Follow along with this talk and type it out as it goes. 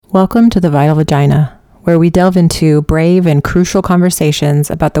Welcome to The Vital Vagina, where we delve into brave and crucial conversations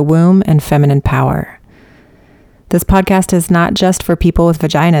about the womb and feminine power. This podcast is not just for people with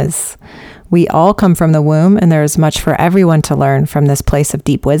vaginas. We all come from the womb, and there is much for everyone to learn from this place of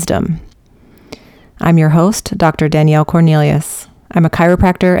deep wisdom. I'm your host, Dr. Danielle Cornelius. I'm a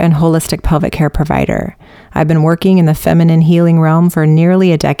chiropractor and holistic pelvic care provider. I've been working in the feminine healing realm for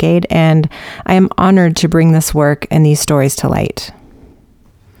nearly a decade, and I am honored to bring this work and these stories to light.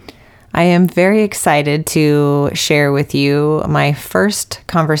 I am very excited to share with you my first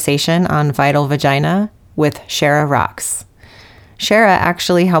conversation on Vital Vagina with Shara Rocks. Shara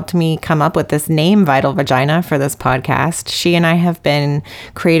actually helped me come up with this name, Vital Vagina, for this podcast. She and I have been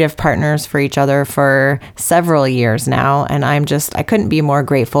creative partners for each other for several years now, and I couldn't be more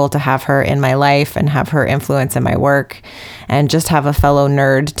grateful to have her in my life and have her influence in my work, and just have a fellow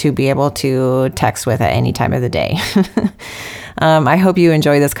nerd to be able to text with at any time of the day. I hope you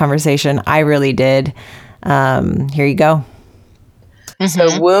enjoy this conversation. I really did. Here you go.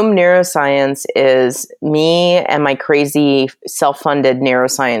 So Womb Neuroscience is me and my crazy self-funded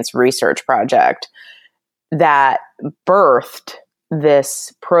neuroscience research project that birthed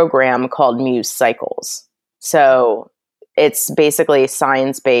this program called Muse Cycles. So it's basically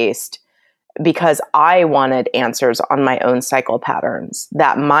science-based because I wanted answers on my own cycle patterns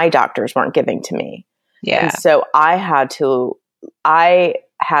that my doctors weren't giving to me. Yeah. And so I had to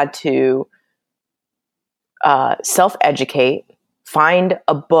self-educate, find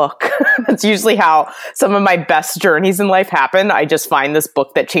a book. That's usually how some of my best journeys in life happen. I just find this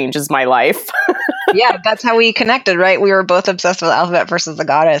book that changes my life. Yeah, that's how we connected, right? We were both obsessed with Alphabet versus the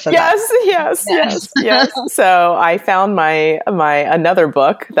Goddess. Yes. So I found my another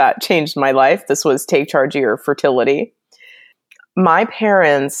book that changed my life. This was Take Charge of Your Fertility. My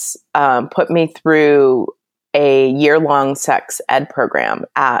parents put me through a year-long sex ed program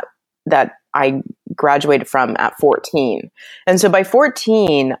that I graduated from at 14. And so by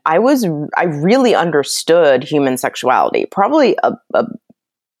 14, I really understood human sexuality, probably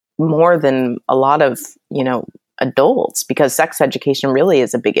more than a lot of, adults, because sex education really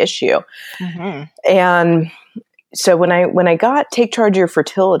is a big issue. Mm-hmm. And so when I got Take Charge of Your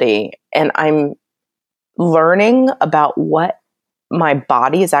Fertility, and I'm learning about what my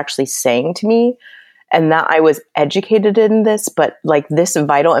body is actually saying to me, and that I was educated in this, but like this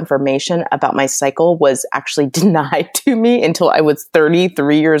vital information about my cycle was actually denied to me until I was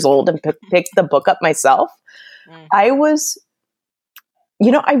 33 years old and picked the book up myself. I was,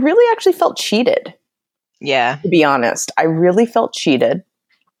 I really actually felt cheated. Yeah. To be honest, I really felt cheated.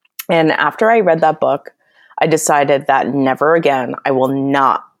 And after I read that book, I decided that never again, I will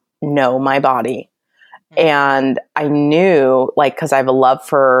not know my body. And I knew, because I have a love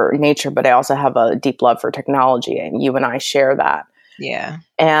for nature, but I also have a deep love for technology, and you and I share that. Yeah.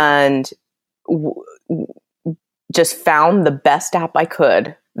 And just found the best app I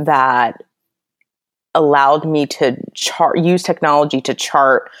could that allowed me to use technology to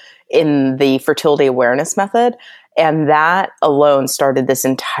chart in the fertility awareness method. And that alone started this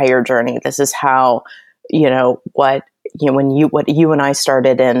entire journey. This is how, what you and I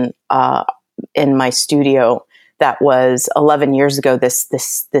started in my studio, that was 11 years ago, this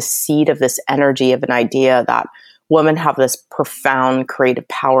seed of this energy of an idea that women have this profound creative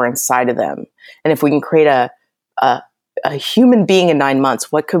power inside of them. And if we can create a human being in 9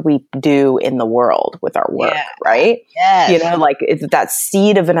 months, what could we do in the world with our work? Yeah. Right. Yes. It's that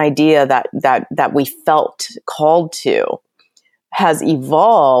seed of an idea that we felt called to has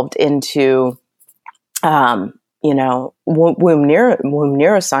evolved into, womb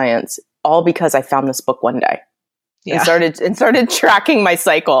neuroscience, all because I found this book one day. Yeah. and started tracking my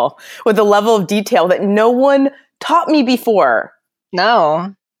cycle with a level of detail that no one taught me before.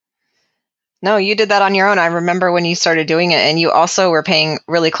 No, you did that on your own. I remember when you started doing it, and you also were paying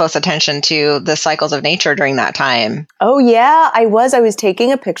really close attention to the cycles of nature during that time. Oh yeah, I was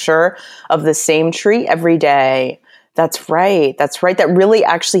taking a picture of the same tree every day. That's right. That really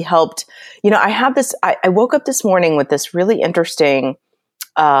actually helped. I had this, I woke up this morning with this really interesting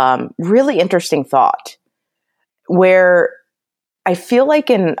thought, where I feel like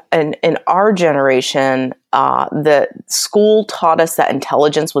in our generation, the school taught us that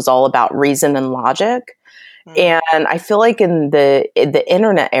intelligence was all about reason and logic. And I feel like in the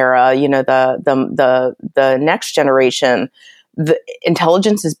internet era, the next generation, the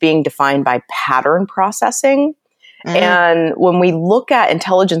intelligence is being defined by pattern processing. And when we look at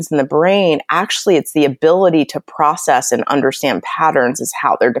intelligence in the brain, actually it's the ability to process and understand patterns is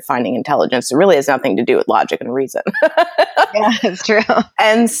how they're defining intelligence. It really has nothing to do with logic and reason. Yeah, it's true.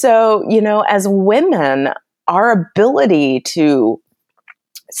 And so, as women, our ability to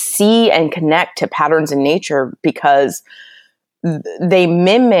see and connect to patterns in nature because they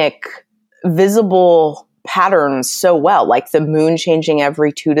mimic visible patterns so well, like the moon changing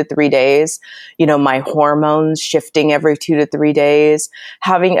every 2 to 3 days, my hormones shifting every 2 to 3 days,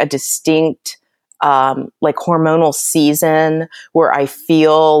 having a distinct like hormonal season where I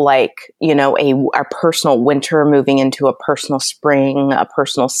feel like, a personal winter moving into a personal spring, a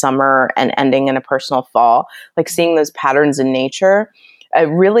personal summer, and ending in a personal fall, like seeing those patterns in nature, it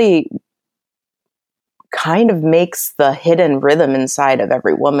really kind of makes the hidden rhythm inside of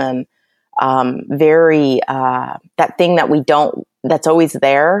every woman very that thing that we don't, that's always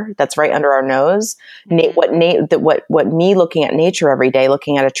there, that's right under our nose. What me looking at nature every day,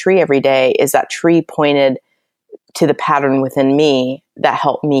 looking at a tree every day, is that tree pointed to the pattern within me that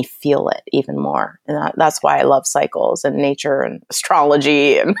helped me feel it even more. And that's why I love cycles and nature and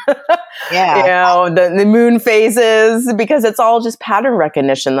astrology and the moon phases, because it's all just pattern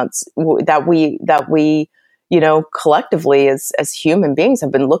recognition that we collectively as human beings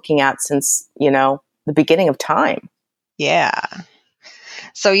have been looking at since, the beginning of time. Yeah.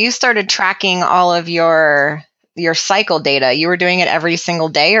 So you started tracking all of your cycle data. You were doing it every single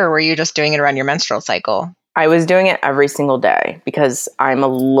day, or were you just doing it around your menstrual cycle? I was doing it every single day because I'm a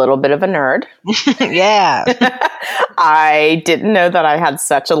little bit of a nerd. Yeah. I didn't know that I had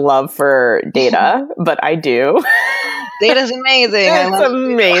such a love for data, but I do. Data's amazing. It's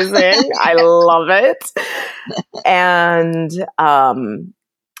amazing. I love it. And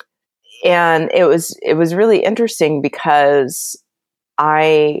it was really interesting because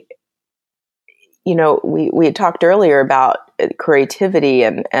we had talked earlier about creativity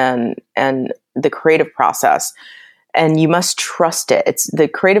and the creative process, and you must trust it. The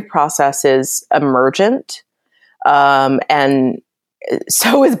creative process is emergent, and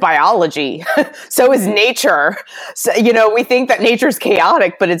so is biology. So is nature. So, we think that nature is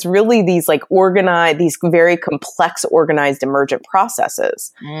chaotic, but it's really these these very complex, organized, emergent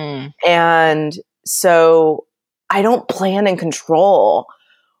processes. And so I don't plan and control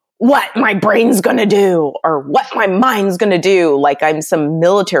what my brain's going to do or what my mind's going to do. Like I'm some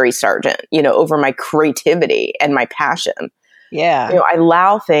military sergeant, over my creativity and my passion. Yeah. I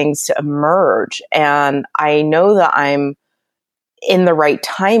allow things to emerge, and I know that I'm in the right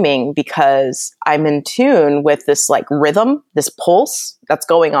timing because I'm in tune with this rhythm, this pulse that's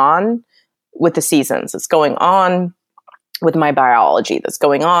going on with the seasons. It's going on with my biology, that's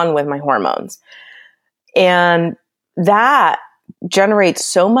going on with my hormones. And that generates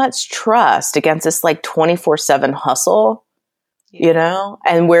so much trust against this 24/7 hustle,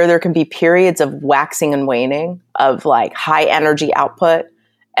 and where there can be periods of waxing and waning of high energy output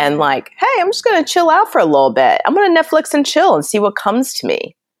and hey, I'm just going to chill out for a little bit. I'm going to Netflix and chill and see what comes to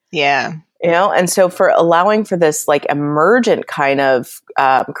me. Yeah. And so for allowing for this emergent kind of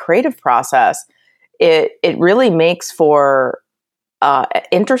creative process, it really makes for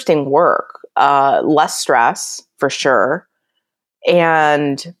interesting work, less stress for sure.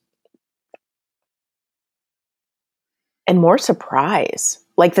 And more surprise.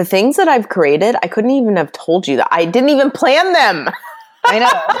 The things that I've created, I couldn't even have told you that. I didn't even plan them. I know.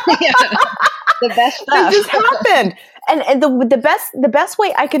 The best stuff. It just happened. And the best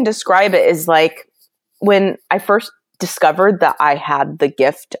way I can describe it is when I first discovered that I had the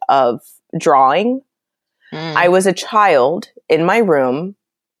gift of drawing. I was a child in my room.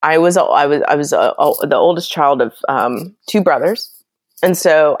 I was the oldest child of 2 brothers. And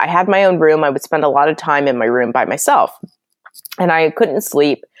so I had my own room. I would spend a lot of time in my room by myself. And I couldn't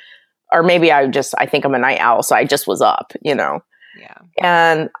sleep. Or maybe I think I'm a night owl, so I just was up, Yeah.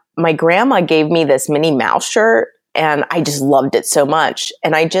 And my grandma gave me this Minnie Mouse shirt, and I just loved it so much.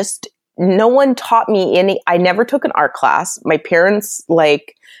 And no one taught me I never took an art class. My parents,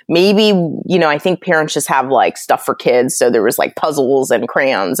 maybe, I think parents just have stuff for kids. So there was puzzles and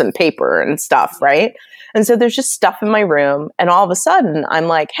crayons and paper and stuff, right? And so there's just stuff in my room. And all of a sudden I'm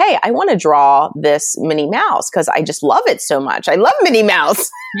like, hey, I want to draw this Minnie Mouse because I just love it so much. I love Minnie Mouse.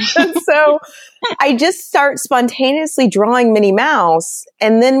 And so I just start spontaneously drawing Minnie Mouse.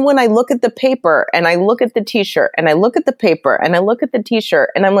 And then when I look at the paper and I look at the t-shirt and I look at the paper and I look at the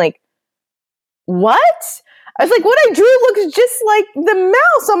t-shirt and I'm like, what? I was like, what I drew looks just like the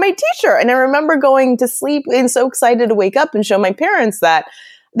mouse on my t-shirt. And I remember going to sleep and so excited to wake up and show my parents that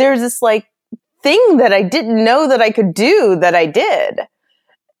there's this thing that I didn't know that I could do that I did.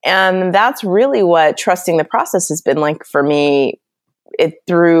 And that's really what trusting the process has been like for me,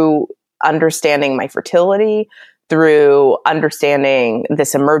 through understanding my fertility, through understanding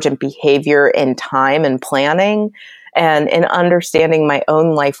this emergent behavior in time and planning, And in understanding my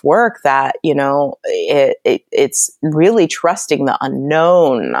own life work, that, it's really trusting the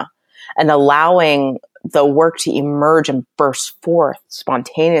unknown and allowing the work to emerge and burst forth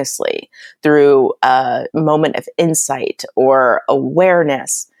spontaneously through a moment of insight or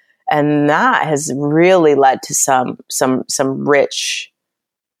awareness. And that has really led to some rich,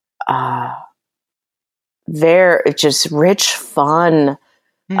 very just rich, fun,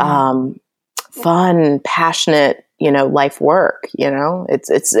 fun, passionate, life work.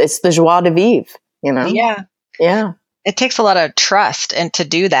 It's the joie de vivre. Yeah. It takes a lot of trust, and to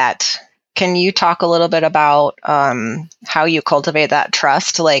do that, can you talk a little bit about how you cultivate that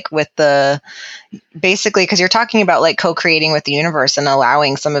trust, like with basically, because you're talking about like co-creating with the universe and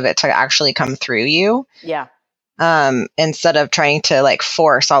allowing some of it to actually come through you. Yeah. Instead of trying to like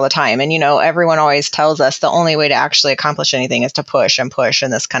force all the time. And, everyone always tells us the only way to actually accomplish anything is to push and push in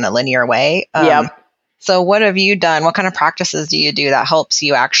this kind of linear way. So what have you done? What kind of practices do you do that helps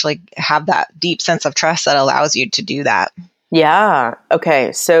you actually have that deep sense of trust that allows you to do that? Yeah.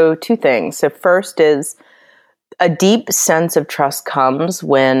 Okay. So 2 things. So first is a deep sense of trust comes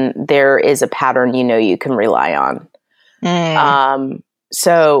when there is a pattern you can rely on.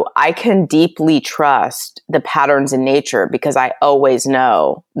 So I can deeply trust the patterns in nature because I always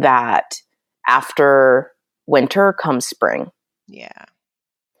know that after winter comes spring. Yeah.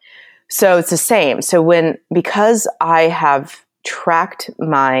 So it's the same. So because I have tracked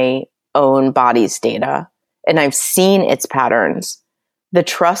my own body's data and I've seen its patterns, the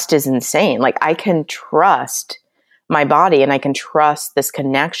trust is insane. Like I can trust my body and I can trust this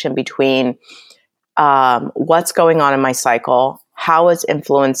connection between what's going on in my cycle, how it's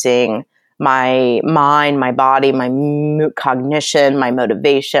influencing my mind, my body, my cognition, my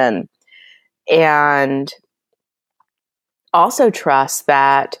motivation, and also trust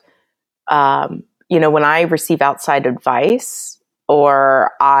that, when I receive outside advice,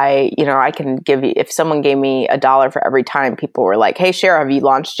 or I can give you, if someone gave me $1 for every time people were like, "Hey, Cher, have you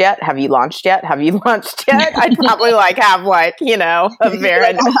launched yet? Have you launched yet? Have you launched yet?" I'd probably have a very,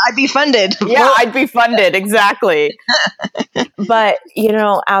 I'd be funded. Yeah, I'd be funded. Exactly. But,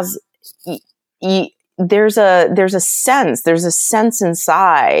 as there's a sense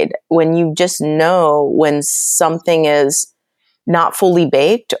inside when you just know when something is not fully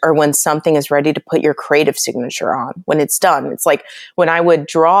baked or when something is ready to put your creative signature on, when it's done. It's like when I would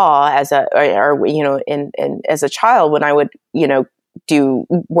draw as a child, when I would, do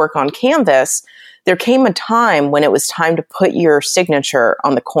work on canvas, there came a time when it was time to put your signature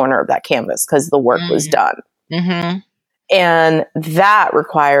on the corner of that canvas because the work was done. Mm-hmm. And that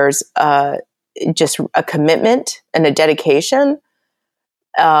requires just a commitment and a dedication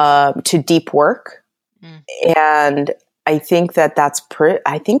to deep work. And I think that's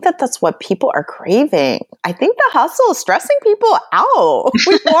what people are craving. I think the hustle is stressing people out.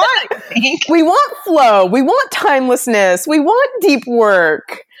 We want flow. We want timelessness. We want deep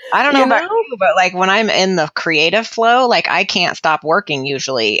work. I don't know about you, but like when I'm in the creative flow, like I can't stop working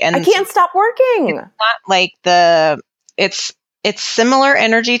usually. And I can't stop working. It's not like it's similar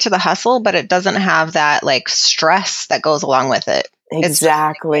energy to the hustle, but it doesn't have that like stress that goes along with it.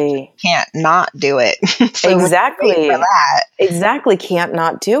 Exactly. Can't not do it. So exactly. For that. Exactly. Can't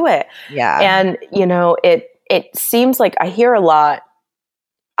not do it. Yeah. And it seems like I hear a lot.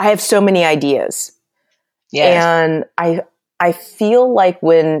 I have so many ideas. Yes. And I feel like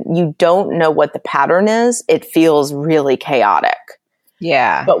when you don't know what the pattern is, it feels really chaotic.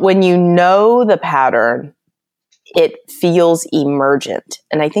 Yeah. But when you know the pattern, it feels emergent.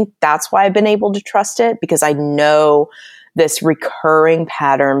 And I think that's why I've been able to trust it, because I know this recurring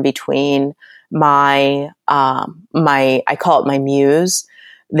pattern between my I call it my muse,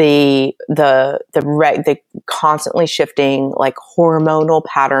 the constantly shifting like hormonal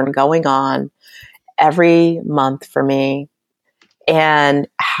pattern going on every month for me, and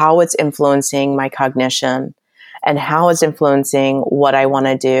how it's influencing my cognition and how it's influencing what I want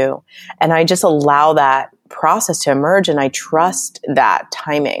to do. And I just allow that process to emerge, and I trust that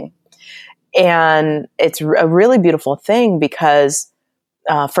timing. And it's a really beautiful thing because,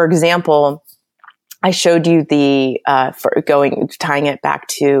 for example, I showed you tying it back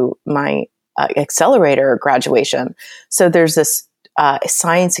to my accelerator graduation. So there's this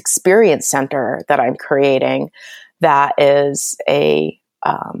science experience center that I'm creating that is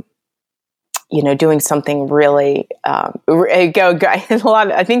doing something really, I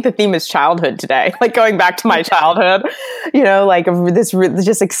think the theme is childhood today, like going back to my childhood, like this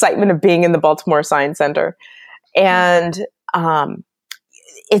just excitement of being in the Baltimore Science Center. And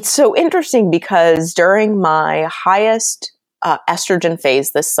it's so interesting because during my highest estrogen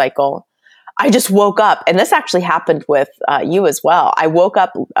phase this cycle, I just woke up, and this actually happened with you as well. I woke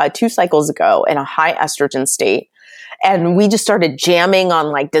up 2 cycles ago in a high estrogen state, and we just started jamming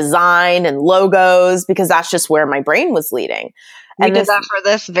on like design and logos because that's just where my brain was leading. We did that for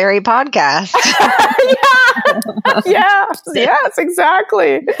this very podcast. Yes,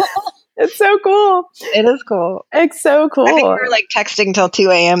 exactly. It's so cool. It is cool. It's so cool. I think we were like texting till 2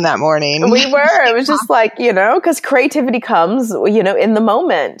 a.m. that morning. We were. It was just like, because creativity comes, in the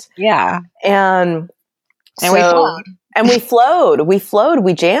moment. Yeah. And we flowed. And we flowed.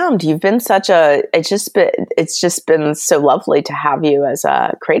 We jammed. You've been it's just been so lovely to have you as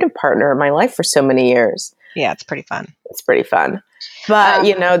a creative partner in my life for so many years. Yeah, it's pretty fun. But,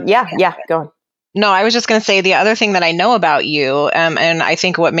 go on. No, I was just going to say the other thing that I know about you, and I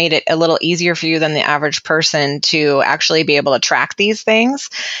think what made it a little easier for you than the average person to actually be able to track these things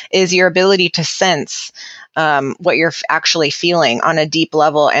is your ability to sense what you're actually feeling on a deep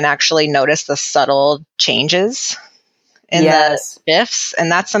level and actually notice the subtle changes in the shifts. And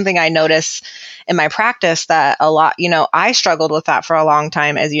that's something I notice in my practice that a lot, I struggled with that for a long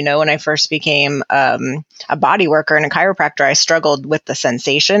time. As you know, when I first became a body worker and a chiropractor, I struggled with the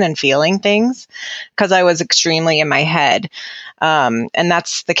sensation and feeling things because I was extremely in my head. And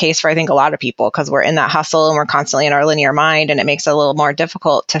that's the case for, I think, a lot of people because we're in that hustle and we're constantly in our linear mind, and it makes it a little more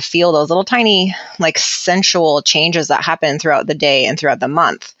difficult to feel those little tiny, like sensual changes that happen throughout the day and throughout the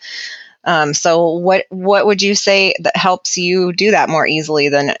month. So what would you say that helps you do that more easily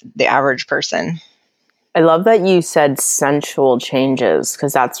than the average person? I love that you said sensual changes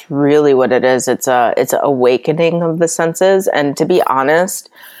because that's really what it is. It's a awakening of the senses. And to be honest,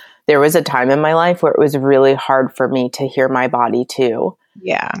 there was a time in my life where it was really hard for me to hear my body too.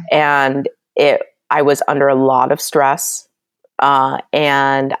 Yeah. And I was under a lot of stress,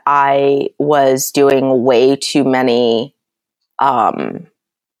 and I was doing way too many,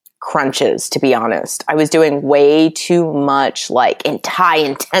 crunches, to be honest. I was doing way too much like high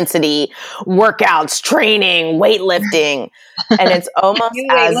intensity workouts, training, weightlifting. And it's almost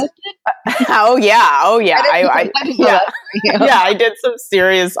Oh yeah. I did some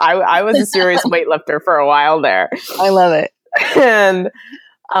serious, I was a serious weightlifter for a while there. I love it. And,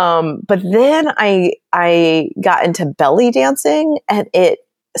 but then I got into belly dancing, and it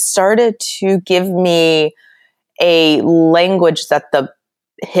started to give me a language that the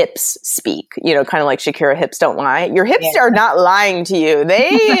hips speak, kind of like Shakira, hips don't lie. Your hips are not lying to you.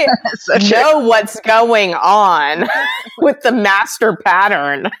 They know what's going on with the master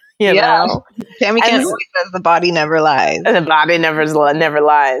pattern, you know? Tammy Kent always says the body never lies. The body never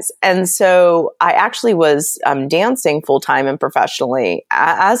lies. And so I actually was dancing full-time and professionally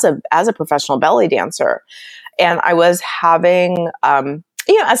as a professional belly dancer. And I was having,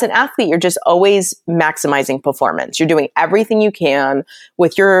 as an athlete, you're just always maximizing performance. You're doing everything you can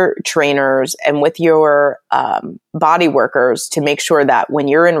with your trainers and with your body workers to make sure that when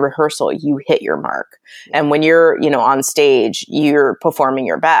you're in rehearsal, you hit your mark. And when you're, on stage, you're performing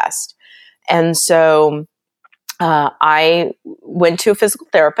your best. And so I went to a physical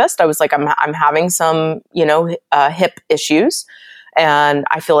therapist. I was like, I'm having some, hip issues. And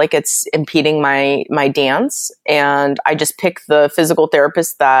I feel like it's impeding my dance. And I just picked the physical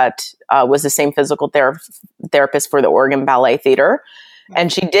therapist that was the same physical therapist for the Oregon Ballet Theater. And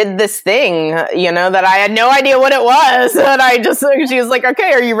she did this thing, that I had no idea what it was. And she was like,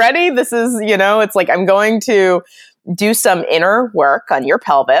 okay, are you ready? This is, it's like, I'm going to do some inner work on your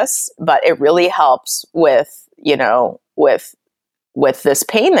pelvis, but it really helps with, with this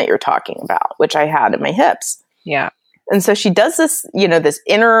pain that you're talking about, which I had in my hips. Yeah. And so she does this, this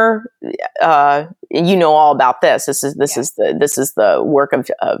inner, all about this. This is the work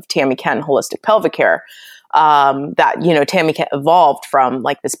of Tammy Kent Holistic Pelvic Care, that, Tammy Kent evolved from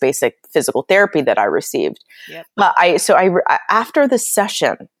like this basic physical therapy that I received. Yep. But after the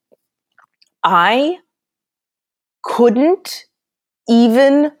session, I couldn't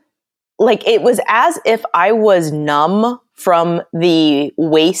even, like, it was as if I was numb from the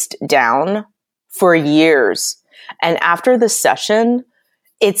waist down for years. And after the session,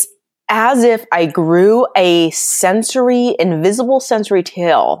 it's as if I grew a invisible sensory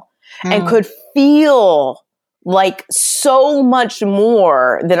tail and could feel like so much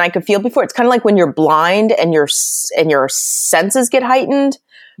more than I could feel before. It's kind of like when you're blind and your senses get heightened.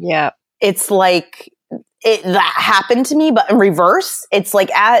 Yeah. It's like that happened to me, but in reverse. It's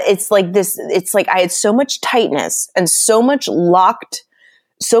like I had so much tightness and so much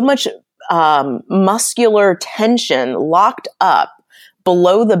muscular tension locked up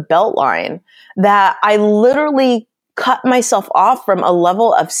below the belt line that I literally cut myself off from a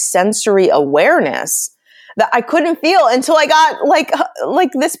level of sensory awareness that I couldn't feel until I got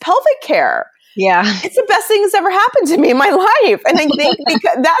like this pelvic care. Yeah. It's the best thing that's ever happened to me in my life. And I think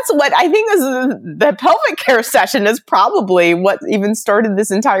because that's what I think is the pelvic care session is probably what even started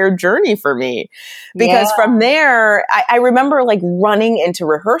this entire journey for me. Because from there, I remember like running into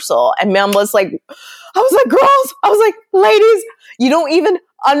rehearsal and Mom was like, girls, ladies, you don't even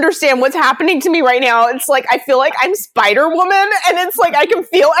understand what's happening to me right now. It's like, I feel like I'm Spider-Woman, and it's like, I can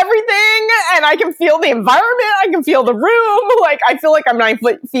feel everything and I can feel the environment. I can feel the room. Like, I feel like I'm 9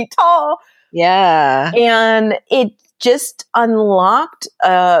 feet tall. Yeah. And it just unlocked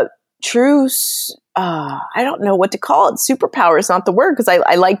a true, I don't know what to call it. Superpower is not the word, because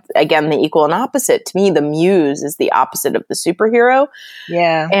I like, again, the equal and opposite. To me, the muse is the opposite of the superhero.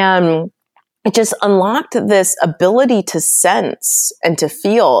 Yeah. And it just unlocked this ability to sense and to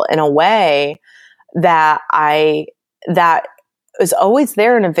feel in a way that was always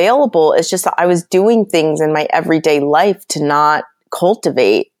there and available. It's just that I was doing things in my everyday life to not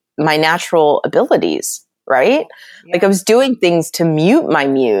cultivate my natural abilities, right? Yeah. Like I was doing things to mute my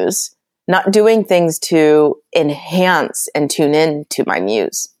muse, not doing things to enhance and tune in to my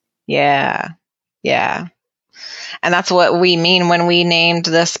muse. Yeah. Yeah. And that's what we mean when we named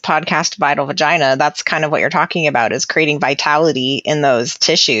this podcast Vital Vagina. That's kind of what you're talking about, is creating vitality in those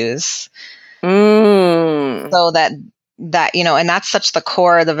tissues. So that, and that's such the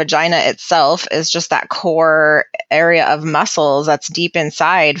core of the vagina itself, is just that core area of muscles that's deep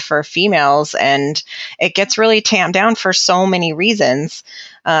inside for females. And it gets really tamped down for so many reasons.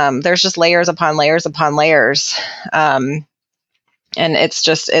 There's just layers upon layers upon layers. And it's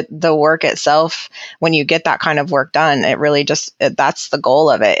just the work itself, when you get that kind of work done, it really that's the goal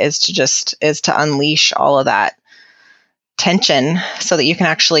of it, is to unleash all of that tension so that you can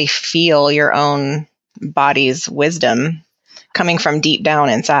actually feel your own body's wisdom coming from deep down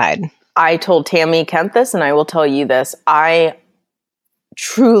inside. I told Tammy Kent this, and I will tell you this. I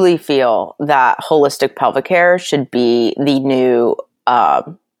truly feel that holistic pelvic care should be the new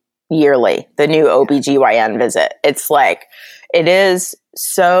yearly, the new OBGYN visit. It's like, it is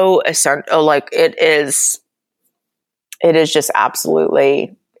so essential. Like it is just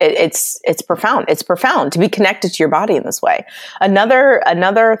absolutely, it's profound. It's profound to be connected to your body in this way.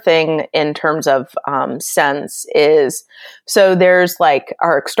 Another thing in terms of sense is, so there's like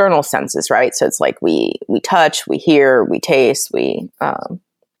our external senses, right? So it's like we touch, we hear, we taste, we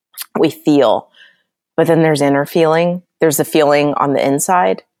feel, but then there's inner feeling. There's the feeling on the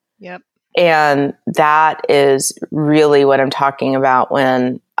inside. Yep. And that is really what I'm talking about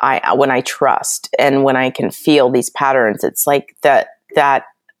when I trust and when I can feel these patterns. It's like that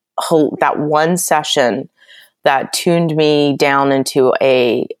one session that tuned me down into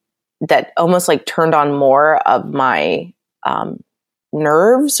that almost like turned on more of my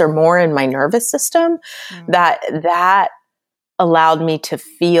nerves, or more in my nervous system, that allowed me to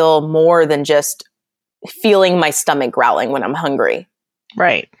feel more than just feeling my stomach growling when I'm hungry.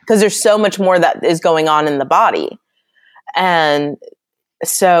 Right. Because there's so much more that is going on in the body. And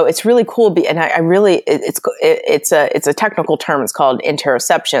so it's really cool. And I really, it's a technical term. It's called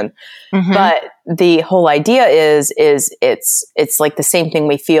interoception. Mm-hmm. But the whole idea is it's like the same thing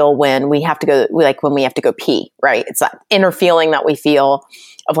we feel when we have to go, when we have to go pee, right? It's that inner feeling that we feel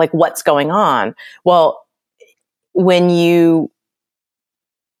of like, what's going on? Well, when you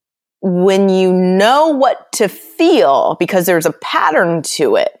know what to feel, because there's a pattern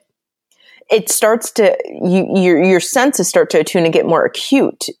to it, it starts to, your senses start to attune and get more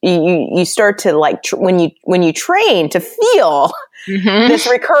acute. You start to like, when you train to feel this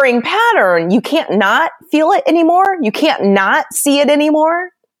recurring pattern, you can't not feel it anymore. You can't not see it anymore.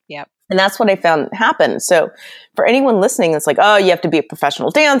 Yep. And that's what I found happened. So for anyone listening, it's like, oh, you have to be a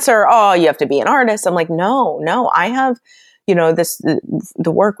professional dancer. Oh, you have to be an artist. I'm like, no, I have,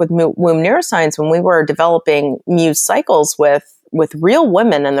 the work with womb neuroscience, when we were developing muse cycles with real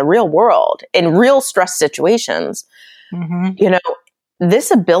women in the real world, in real stress situations,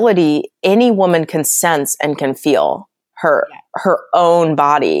 this ability, any woman can sense and can feel her own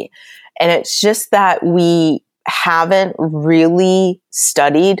body. And it's just that we haven't really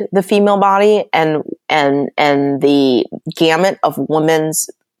studied the female body and the gamut of women's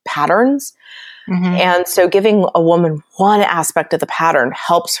patterns. Mm-hmm. And so giving a woman one aspect of the pattern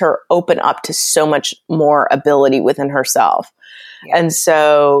helps her open up to so much more ability within herself. Yeah. And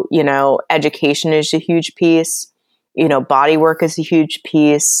so, education is a huge piece, body work is a huge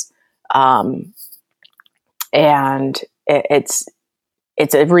piece. And it's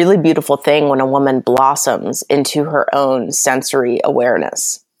a really beautiful thing when a woman blossoms into her own sensory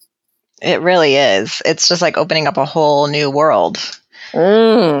awareness. It really is. It's just like opening up a whole new world.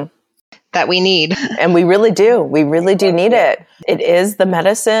 that we need. And we really do. We really do need it. It is the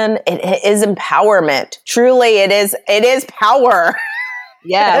medicine. It is empowerment. Truly, it is power.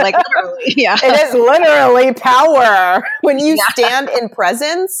 Yeah, like literally. Yeah. It is literally power. When you stand in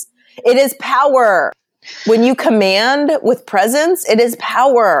presence, it is power. When you command with presence, it is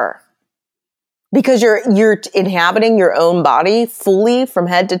power. Because you're inhabiting your own body fully from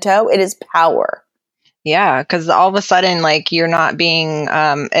head to toe. It is power. Yeah, because all of a sudden, like, you're not being,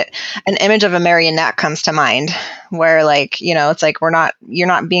 an image of a marionette comes to mind where, like, you know, it's like you're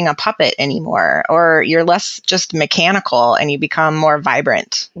not being a puppet anymore, or you're less just mechanical and you become more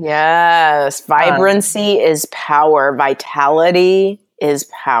vibrant. Yes. Vibrancy is power. Vitality is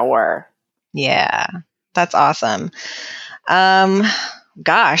power. Yeah, that's awesome.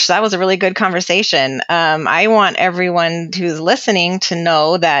 Gosh, that was a really good conversation. I want everyone who's listening to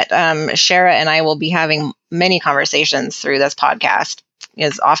know that Shara and I will be having many conversations through this podcast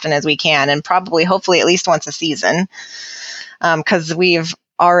as often as we can, and probably, hopefully, at least once a season, because we've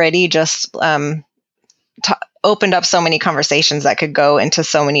already just opened up so many conversations that could go into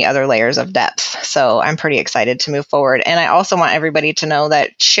so many other layers of depth. So I'm pretty excited to move forward. And I also want everybody to know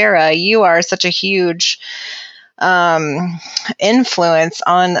that, Shara, you are such a huge influence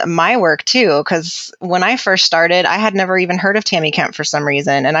on my work too, because when I first started, I had never even heard of Tammy Kemp for some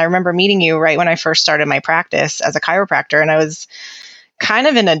reason. And I remember meeting you right when I first started my practice as a chiropractor, and I was kind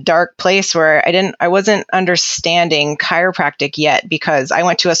of in a dark place where I wasn't understanding chiropractic yet, because I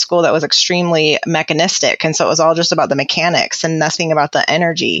went to a school that was extremely mechanistic, and so it was all just about the mechanics and nothing about the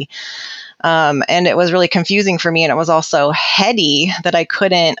energy. And it was really confusing for me. And it was also heady that I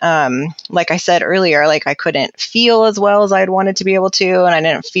couldn't, like I said earlier, like I couldn't feel as well as I'd wanted to be able to. And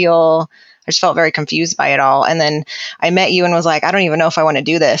I just felt very confused by it all. And then I met you and was like, I don't even know if I want to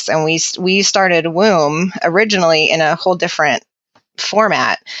do this. And we started Womb originally in a whole different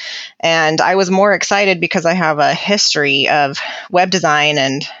format. And I was more excited because I have a history of web design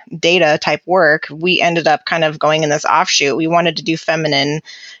and data type work. We ended up kind of going in this offshoot. We wanted to do feminine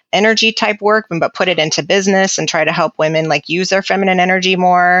energy type work, but put it into business and try to help women like use their feminine energy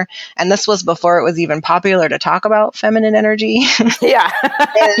more. And this was before it was even popular to talk about feminine energy. Yeah.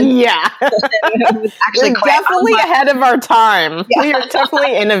 Yeah. Actually, definitely ahead of our time. Yeah. We are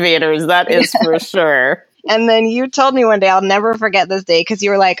definitely innovators. That is for sure. And then you told me one day, I'll never forget this day, because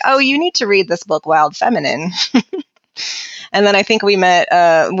you were like, oh, you need to read this book, Wild Feminine. And then I think we met,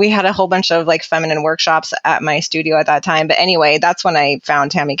 we had a whole bunch of like feminine workshops at my studio at that time. But anyway, that's when I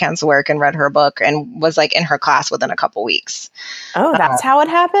found Tammy Kemp's work and read her book and was like in her class within a couple weeks. Oh, that's how it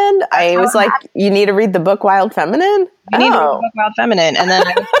happened? I was like, you need to read the book Wild Feminine? You need to read the book Wild Feminine. And then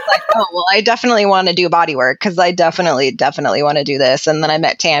I was like, oh, well, I definitely want to do body work, because I definitely want to do this. And then I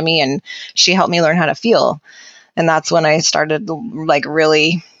met Tammy and she helped me learn how to feel. And that's when I started like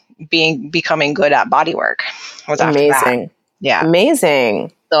really becoming good at body work. Was amazing. Yeah.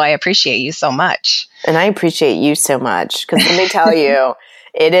 Amazing. So I appreciate you so much. And I appreciate you so much, because let me tell you,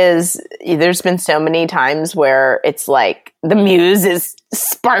 there's been so many times where it's like the muse is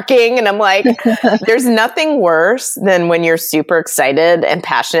sparking and I'm like, there's nothing worse than when you're super excited and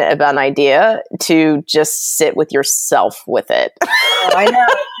passionate about an idea to just sit with yourself with it. Oh, I know.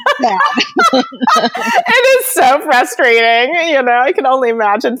 It is so frustrating. You know, I can only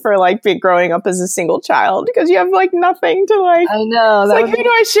imagine for like growing up as a single child, because you have like nothing to like. I know. It's like, who do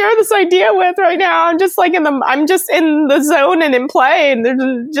I share this idea with right now? I'm just in the zone and in play, and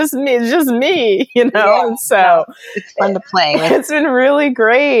there's just me, you know? Yeah, and so it's fun to play. It's been really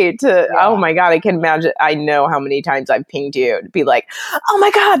great. Oh my God, I can imagine. I know how many times I've pinged you to be like, oh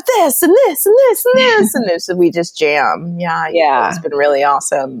my God, this and this and this and this and this. And we just jam. Yeah. It's been really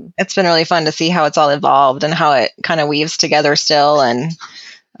awesome. It's been really fun to see how it's all evolved and how it kind of weaves together still. And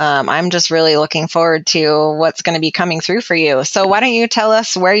I'm just really looking forward to what's going to be coming through for you. So why don't you tell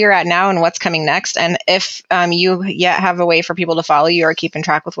us where you're at now and what's coming next? And if you yet have a way for people to follow you or keep in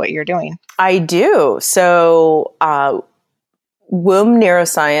track with what you're doing. I do. So Womb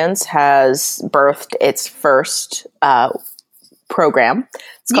Neuroscience has birthed its first program.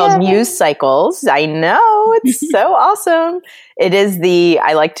 It's called Muse Cycles. I know, it's so awesome. It is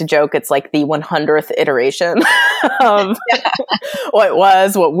I like to joke, it's like the 100th iteration of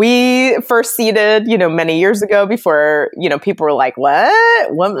what we first seeded, many years ago, before, people were like,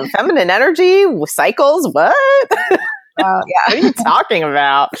 what? Feminine energy? Cycles? What? What are you talking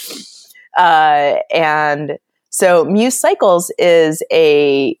about? And so Muse Cycles is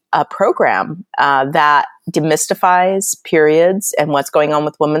a program that demystifies periods and what's going on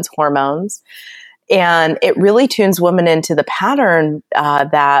with women's hormones. And it really tunes women into the pattern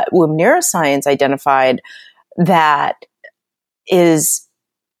that Womb Neuroscience identified that is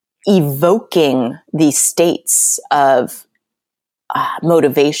evoking these states of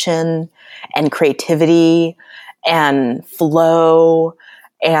motivation and creativity and flow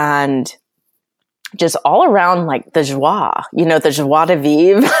and just all around like the joie, the joie de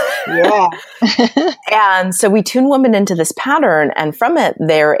vivre. Yeah. And so we tune women into this pattern, and from it,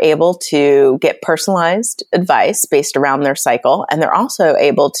 they're able to get personalized advice based around their cycle. And they're also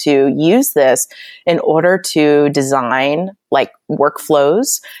able to use this in order to design like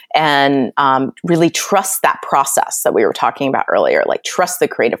workflows and really trust that process that we were talking about earlier, like trust the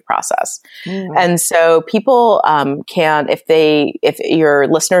creative process. And so people can, if your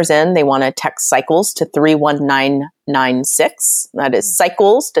listeners they want to text cycles to 31996. That is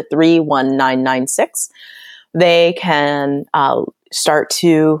cycles to 31996. They can start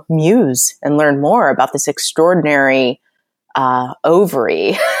to muse and learn more about this extraordinary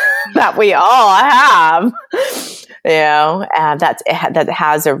ovary that we all have. And that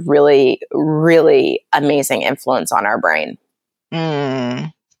has a really, really amazing influence on our brain.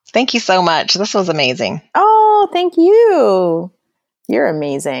 Thank you so much. This was amazing. Oh, thank you. You're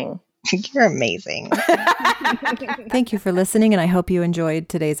amazing. You're amazing. Thank you for listening, and I hope you enjoyed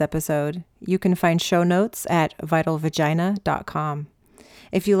today's episode. You can find show notes at vitalvagina.com.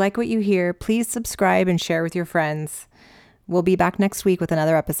 If you like what you hear, please subscribe and share with your friends. We'll be back next week with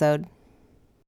another episode.